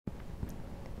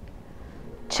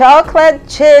chocolate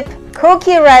chip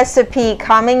cookie recipe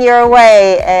coming your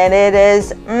way, and it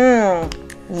is,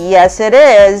 yes it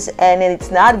is, and it's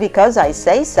not because I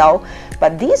say so,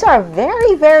 but these are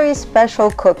very, very special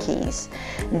cookies.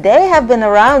 They have been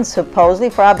around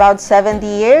supposedly for about 70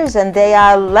 years, and they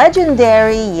are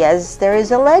legendary. Yes, there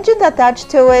is a legend attached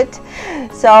to it.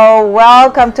 So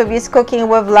welcome to this Cooking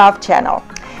with Love channel.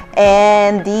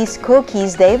 And these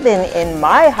cookies, they've been in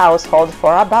my household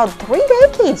for about 3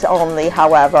 decades only,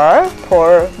 however,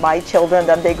 for my children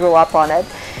that they grew up on it.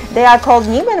 They are called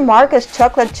Neiman Marcus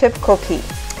chocolate chip cookie.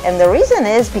 And the reason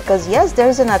is because, yes,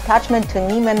 there's an attachment to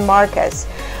Neiman Marcus.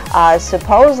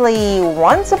 Supposedly,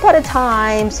 once upon a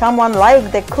time, someone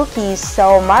liked the cookies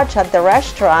so much at the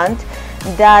restaurant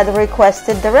that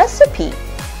requested the recipe.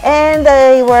 And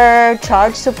they were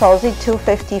charged supposedly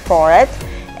 $2.50 for it.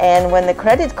 And when the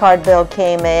credit card bill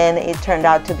came in, it turned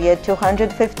out to be at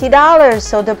 $250.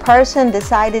 So the person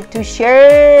decided to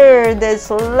share this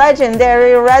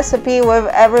legendary recipe with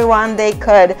everyone they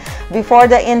could before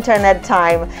the internet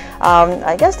time.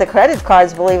 I guess the credit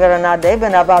cards, believe it or not, they've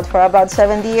been about for about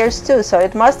 70 years too. So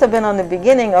it must have been on the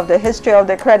beginning of the history of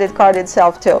the credit card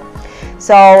itself too.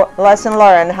 So lesson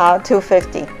learned, huh?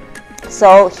 $2.50.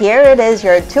 So here it is,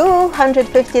 your $250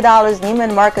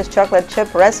 Neiman Marcus chocolate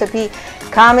chip recipe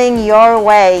coming your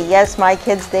way. Yes, my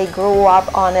kids, they grew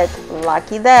up on it.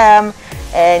 Lucky them.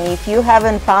 And if you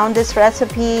haven't found this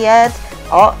recipe yet,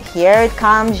 oh, here it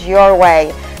comes your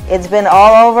way. It's been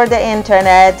all over the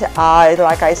internet.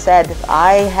 Like I said,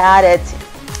 I had it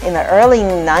in the early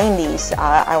 90s.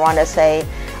 I want to say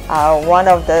one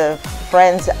of the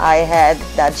friends I had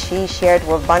that she shared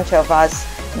with a bunch of us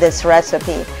this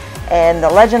recipe. And the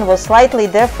legend was slightly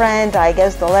different. I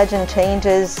guess the legend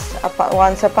changes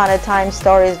once upon a time.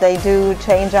 Stories, they do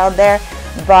change out there.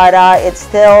 But it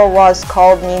still was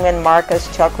called Neiman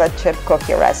Marcus chocolate chip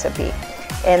cookie recipe.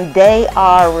 And they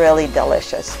are really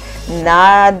delicious.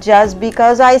 Not just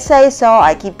because I say so.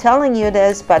 I keep telling you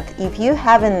this. But if you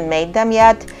haven't made them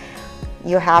yet,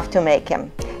 you have to make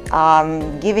them.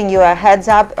 Giving you a heads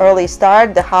up, early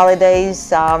start, the holidays,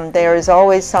 there is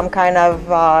always some kind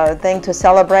of thing to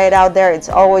celebrate out there. It's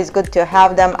always good to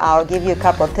have them. I'll give you a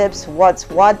couple tips what's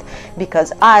what,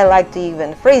 because I like to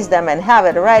even freeze them and have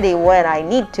it ready when I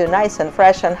need to, nice and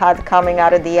fresh and hot coming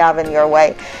out of the oven your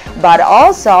way. But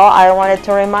also I wanted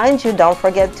to remind you, don't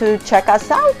forget to check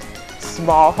us out.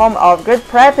 Small Home Off-Grid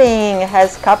Prepping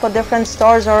has a couple different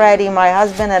stores already. My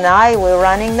husband and I, we're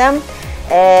running them.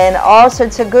 And all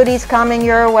sorts of goodies coming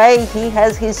your way. He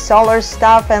has his solar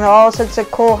stuff and all sorts of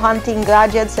cool hunting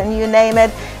gadgets and you name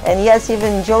it. And yes,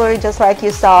 even jewelry just like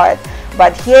you saw it.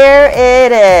 But here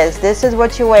it is. This is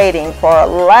what you're waiting for.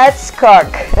 Let's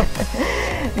cook.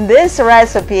 This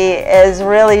recipe is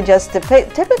really just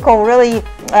typical really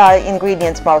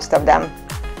ingredients, most of them.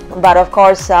 But of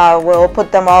course, we'll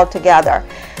put them all together.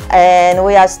 And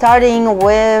we are starting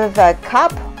with a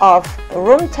cup of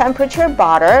room temperature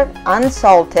butter,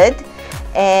 unsalted,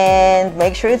 and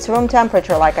make sure it's room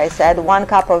temperature, like I said. 1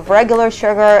 cup of regular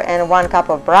sugar and 1 cup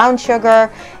of brown sugar,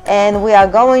 and we are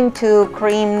going to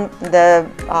cream the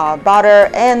butter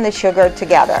and the sugar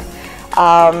together.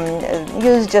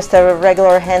 Use just a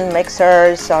regular hand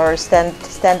mixers or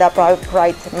stand up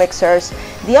upright mixers.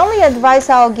 The only advice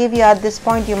I'll give you at this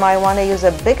point, you might want to use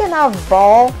a big enough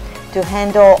bowl to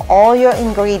handle all your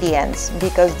ingredients,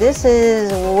 because this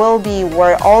will be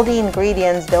where all the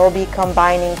ingredients, they'll be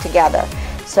combining together.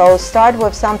 So start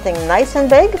with something nice and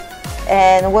big,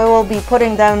 and we will be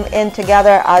putting them in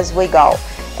together as we go.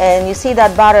 And you see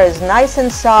that butter is nice and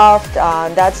soft.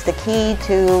 That's the key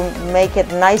to make it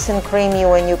nice and creamy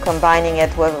when you're combining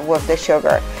it with the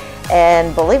sugar.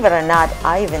 And believe it or not,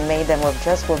 I even made them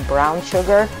with brown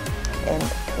sugar. And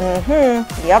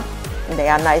yep, they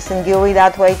are nice and gooey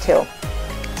that way too.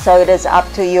 So it is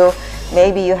up to you.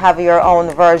 Maybe you have your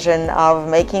own version of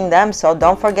making them, so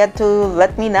don't forget to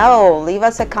let me know. Leave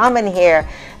us a comment here.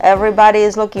 Everybody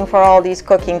is looking for all these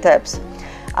cooking tips.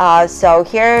 So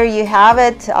here you have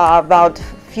it, about a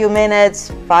few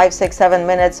minutes, 5, 6, 7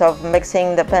 minutes of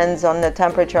mixing, depends on the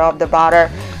temperature of the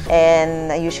butter,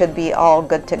 and you should be all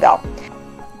good to go.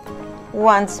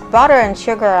 Once butter and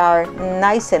sugar are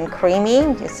nice and creamy,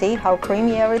 you see how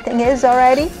creamy everything is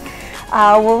already?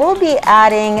 We will be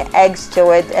adding eggs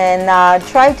to it, and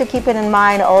try to keep it in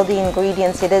mind all the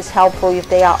ingredients. It is helpful if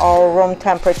they are all room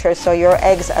temperature, so your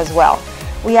eggs as well.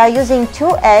 We are using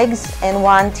 2 eggs and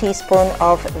 1 teaspoon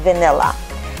of vanilla.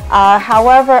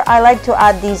 However, I like to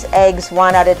add these eggs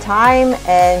one at a time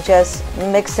and just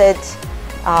mix it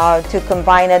to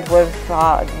combine it with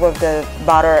the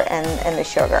butter and the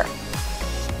sugar.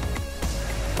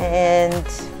 And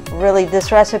really,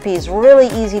 this recipe is really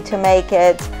easy to make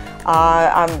it.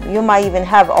 You might even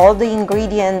have all the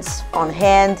ingredients on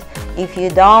hand. If you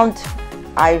don't,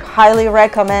 I highly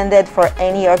recommend it for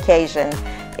any occasion.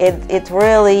 It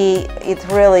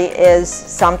really is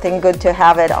something good to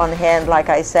have it on hand, like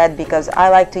I said, because I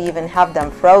like to even have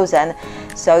them frozen.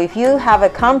 So if you have a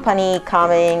company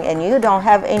coming and you don't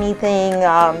have anything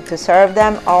to serve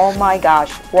them, oh my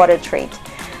gosh, what a treat.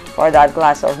 For that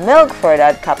glass of milk, for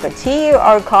that cup of tea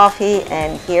or coffee,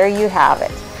 and here you have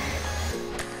it.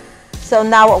 So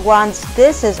now once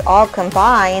this is all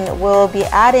combined, we'll be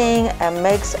adding a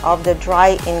mix of the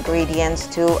dry ingredients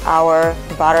to our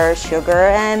butter, sugar,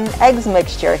 and eggs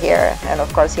mixture here. And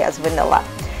of course, yes, vanilla.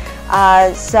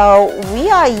 So we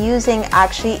are using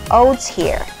actually oats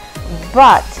here,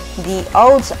 but the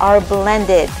oats are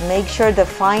blended. Make sure the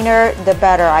finer, the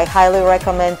better. I highly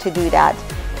recommend to do that.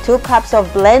 2 cups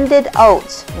of blended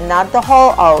oats, not the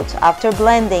whole oats. After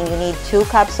blending, you need 2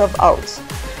 cups of oats.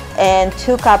 And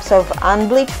 2 cups of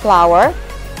unbleached flour,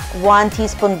 1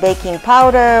 teaspoon baking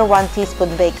powder, 1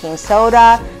 teaspoon baking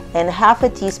soda, and half a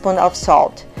teaspoon of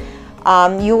salt.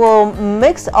 You will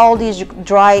mix all these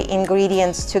dry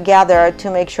ingredients together to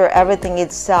make sure everything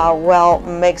is well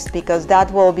mixed, because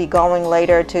that will be going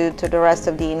later to the rest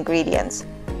of the ingredients.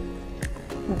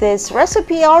 This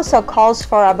recipe also calls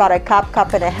for about a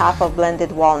cup and a half of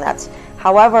blended walnuts.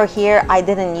 However, here I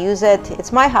didn't use it.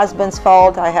 It's my husband's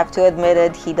fault. I have to admit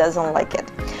it. He doesn't like it.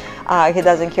 He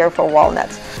doesn't care for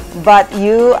walnuts. But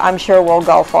you, I'm sure, will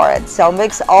go for it. So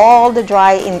mix all the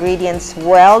dry ingredients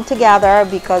well together,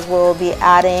 because we'll be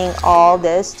adding all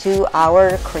this to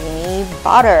our creamy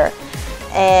butter.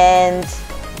 And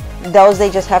those, they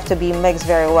just have to be mixed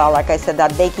very well. Like I said,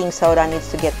 that baking soda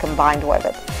needs to get combined with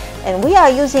it. And we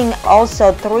are using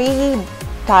also 3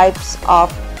 types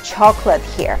of chocolate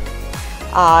here.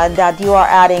 That you are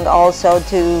adding also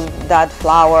to that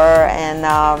flour, and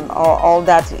all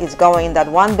that is going in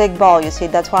that one big bowl. You see,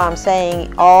 that's why I'm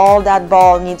saying all that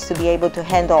bowl needs to be able to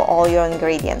handle all your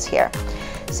ingredients here.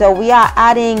 So we are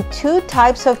adding 2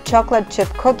 types of chocolate chip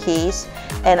cookies,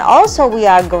 and also we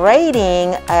are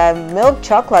grating a milk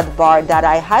chocolate bar that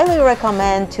I highly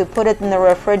recommend to put it in the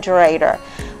refrigerator.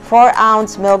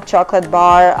 4-ounce milk chocolate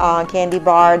bar, candy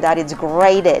bar that is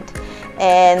grated.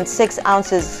 And 6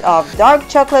 ounces of dark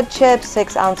chocolate chips,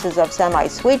 6 ounces of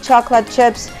semi-sweet chocolate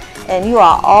chips, and you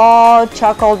are all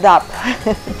chocolate up.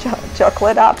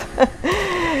 Chocolate up.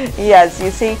 Yes,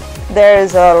 you see,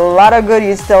 there's a lot of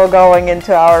goodies still going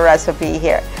into our recipe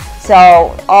here.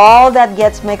 So all that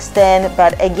gets mixed in,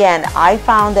 but again, I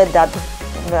found that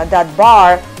that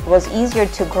bar was easier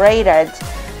to grate it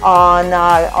on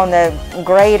a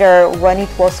grater when it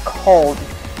was cold.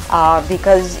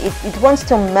 Because it wants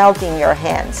to melt in your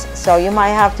hands. So you might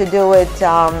have to do it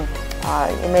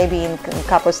maybe in a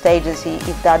couple stages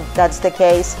if that's the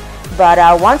case. But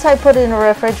once I put it in the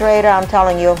refrigerator, I'm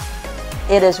telling you,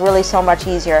 it is really so much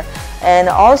easier. And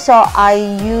also I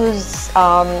use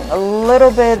a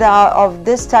little bit of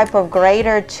this type of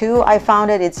grater too. I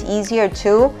found it's easier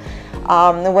too.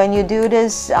 When you do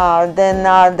this, then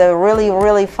the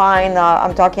really fine,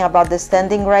 I'm talking about the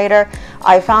standing grater,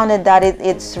 I found that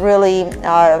it's really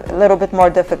a little bit more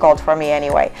difficult for me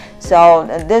anyway. So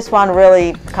this one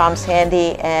really comes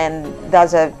handy and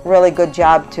does a really good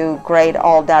job to grate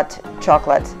all that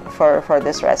chocolate for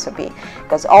this recipe,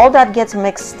 because all that gets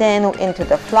mixed into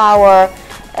the flour,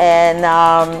 and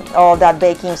all that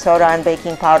baking soda and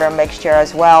baking powder mixture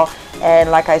as well.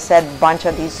 And like I said, a bunch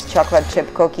of these chocolate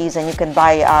chip cookies, and you can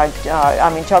buy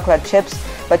chocolate chips,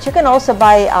 but you can also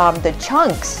buy the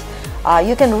chunks.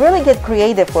 You can really get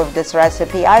creative with this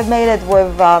recipe. I've made it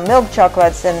with milk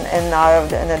chocolates and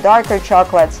the darker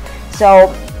chocolates.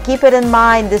 So keep it in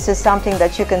mind, this is something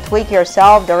that you can tweak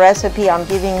yourself. The recipe, I'm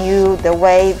giving you the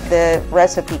way the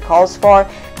recipe calls for,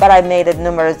 but I made it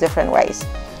numerous different ways.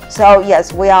 So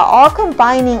yes, we are all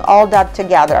combining all that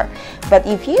together. But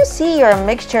if you see your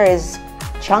mixture is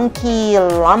chunky,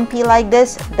 lumpy like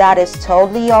this, that is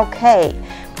totally okay.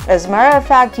 As a matter of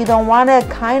fact, you don't want to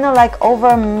kind of like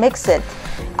over mix it.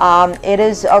 It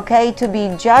is okay to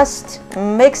be just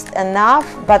mixed enough,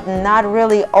 but not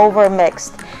really over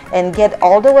mixed, and get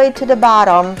all the way to the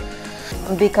bottom,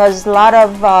 because a lot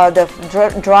of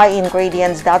the dry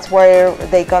ingredients, that's where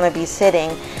they're going to be sitting,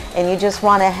 and you just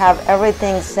want to have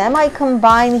everything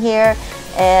semi-combined here,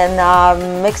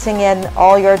 and mixing in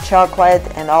all your chocolate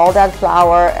and all that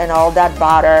flour and all that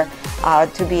butter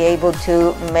to be able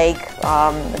to make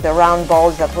the round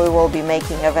balls that we will be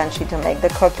making eventually to make the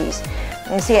cookies.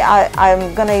 You see,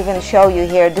 I'm going to even show you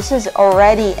here. This is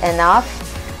already enough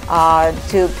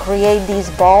to create these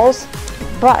balls,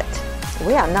 but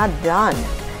we are not done.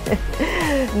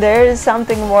 There is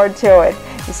something more to it.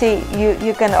 You see,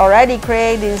 you can already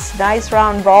create these nice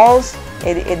round balls.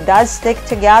 It does stick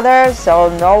together, so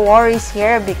no worries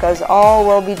here because all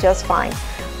will be just fine.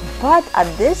 But at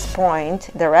this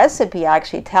point, the recipe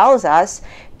actually tells us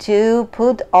to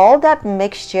put all that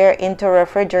mixture into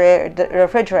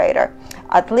refrigerator.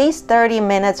 At least 30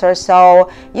 minutes or so.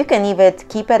 You can even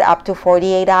keep it up to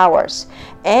 48 hours.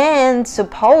 And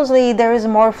supposedly there is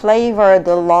more flavor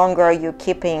the longer you're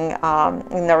keeping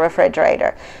in the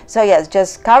refrigerator. So yes,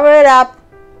 just cover it up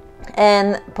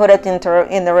and put it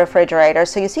in the refrigerator.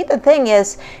 So you see, the thing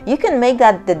is, you can make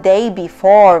that the day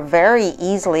before very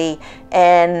easily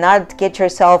and not get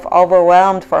yourself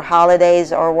overwhelmed for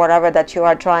holidays or whatever that you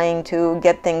are trying to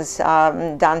get things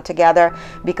done together,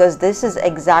 because this is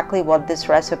exactly what this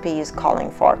recipe is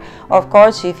calling for. Of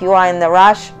course, if you are in the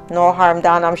rush, no harm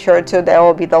done. I'm sure too they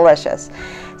will be delicious.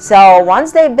 So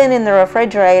once they've been in the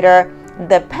refrigerator,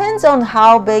 depends on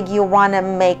how big you want to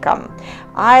make them.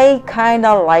 I kind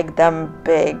of like them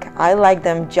big. I like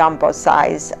them jumbo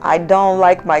size. I don't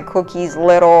like my cookies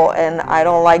little, and I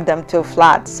don't like them too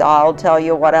flat. So I'll tell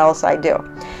you what else I do.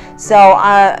 So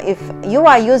if you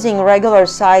are using regular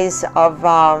size of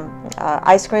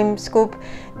ice cream scoop,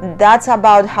 that's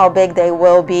about how big they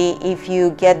will be if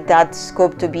you get that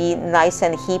scoop to be nice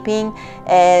and heaping,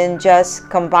 and just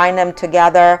combine them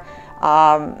together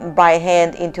by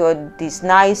hand into these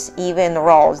nice even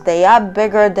rolls. They are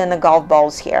bigger than the golf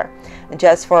balls here,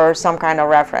 just for some kind of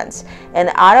reference.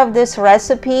 And out of this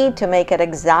recipe, to make it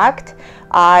exact,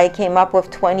 I came up with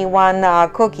 21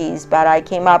 cookies, but I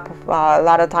came up a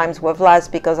lot of times with less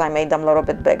because I made them a little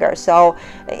bit bigger. So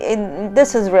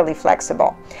this is really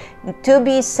flexible. To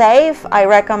be safe, I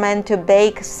recommend to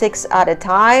bake 6 at a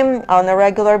time on a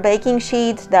regular baking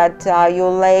sheet that you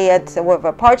lay it with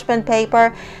a parchment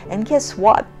paper. And guess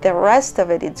what? The rest of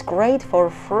it, it's great for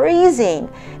freezing.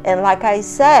 And like I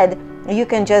said, you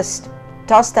can just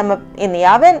toss them up in the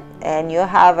oven and you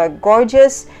have a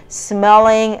gorgeous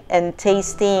smelling and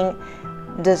tasting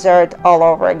dessert all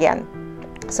over again.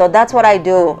 So that's what I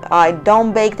do. I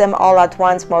don't bake them all at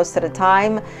once most of the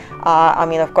time. I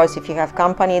mean, of course, if you have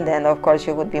company, then of course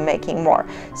you would be making more.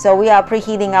 So we are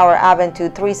preheating our oven to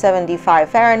 375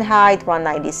 Fahrenheit,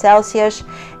 190 Celsius.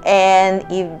 And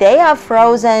if they are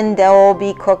frozen, they will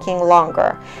be cooking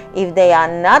longer. If they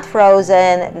are not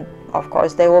frozen, of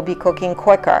course, they will be cooking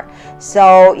quicker.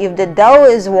 So if the dough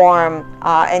is warm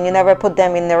and you never put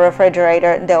them in the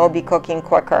refrigerator, they will be cooking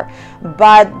quicker.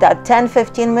 But that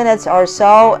 10-15 minutes or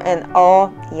so, and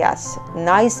oh yes,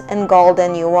 nice and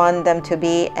golden you want them to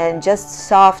be, and just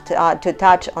soft to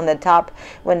touch on the top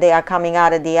when they are coming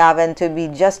out of the oven, to be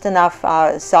just enough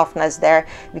softness there,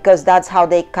 because that's how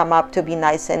they come up to be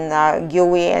nice and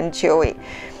gooey and chewy.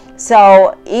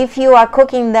 So if you are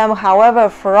cooking them, however,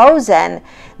 frozen,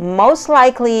 most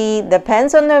likely,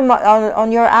 depends on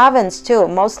on your ovens too,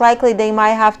 most likely they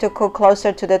might have to cook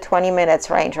closer to the 20 minutes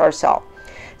range or so.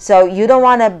 So you don't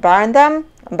want to burn them,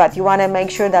 but you want to make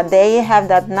sure that they have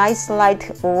that nice light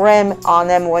rim on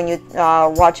them when you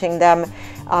watching them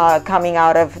coming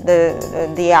out of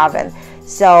the oven.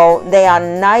 So they are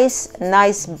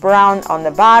nice brown on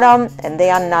the bottom, and they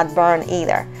are not burned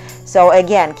either. So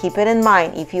again, keep it in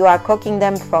mind, if you are cooking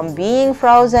them from being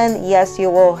frozen, yes, you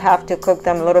will have to cook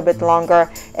them a little bit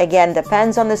longer. Again,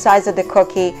 depends on the size of the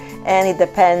cookie, and it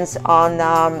depends on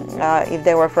if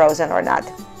they were frozen or not.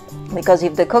 Because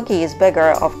if the cookie is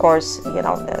bigger, of course, you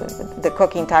know, the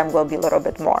cooking time will be a little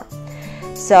bit more.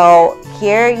 So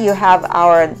here you have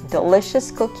our delicious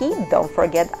cookie. Don't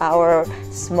forget our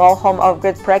Small Home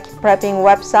Off-Grid Prepping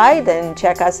website and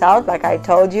check us out. Like I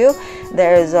told you,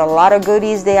 there's a lot of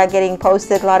goodies. They are getting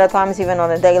posted a lot of times, even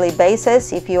on a daily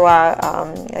basis. If you are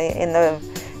in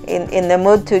the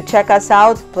mood to check us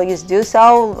out, please do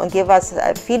so. Give us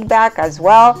feedback as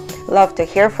well. Love to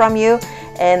hear from you.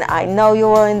 And I know you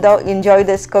will enjoy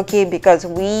this cookie, because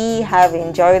we have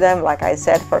enjoyed them, like I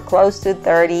said, for close to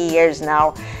 30 years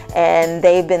now. And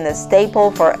they've been a staple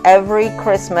for every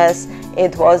Christmas.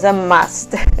 It was a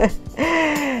must.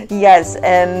 Yes,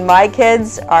 and my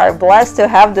kids are blessed to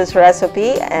have this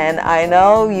recipe, and I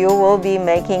know you will be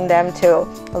making them too.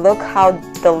 Look how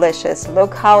delicious,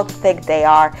 look how thick they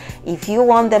are. If you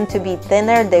want them to be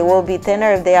thinner, they will be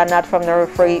thinner if they are not from the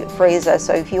freezer.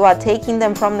 So if you are taking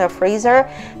them from the freezer,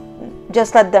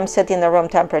 just let them sit in the room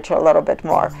temperature a little bit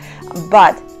more.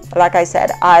 But like I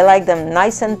said, I like them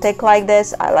nice and thick like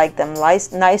this. I like them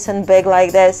nice and big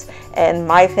like this, and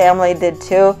my family did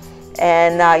too.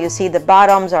 And you see the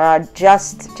bottoms are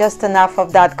just enough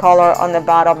of that color on the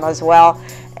bottom as well,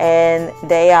 and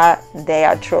they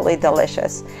are truly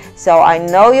delicious. So I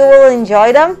know you will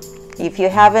enjoy them. If you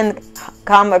haven't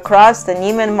come across the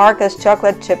Neiman Marcus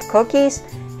chocolate chip cookies,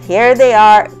 here they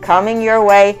are coming your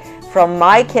way from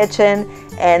my kitchen.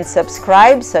 And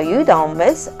subscribe so you don't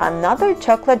miss another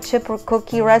chocolate chip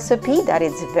cookie recipe that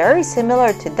is very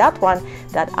similar to that one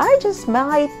that I just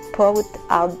might put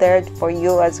out there for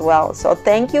you as well. So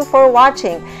thank you for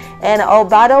watching. And oh,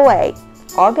 by the way,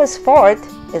 August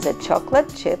 4th is a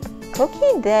chocolate chip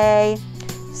cookie day.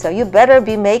 So you better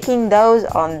be making those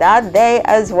on that day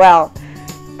as well.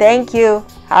 Thank you.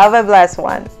 Have a blessed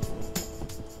one.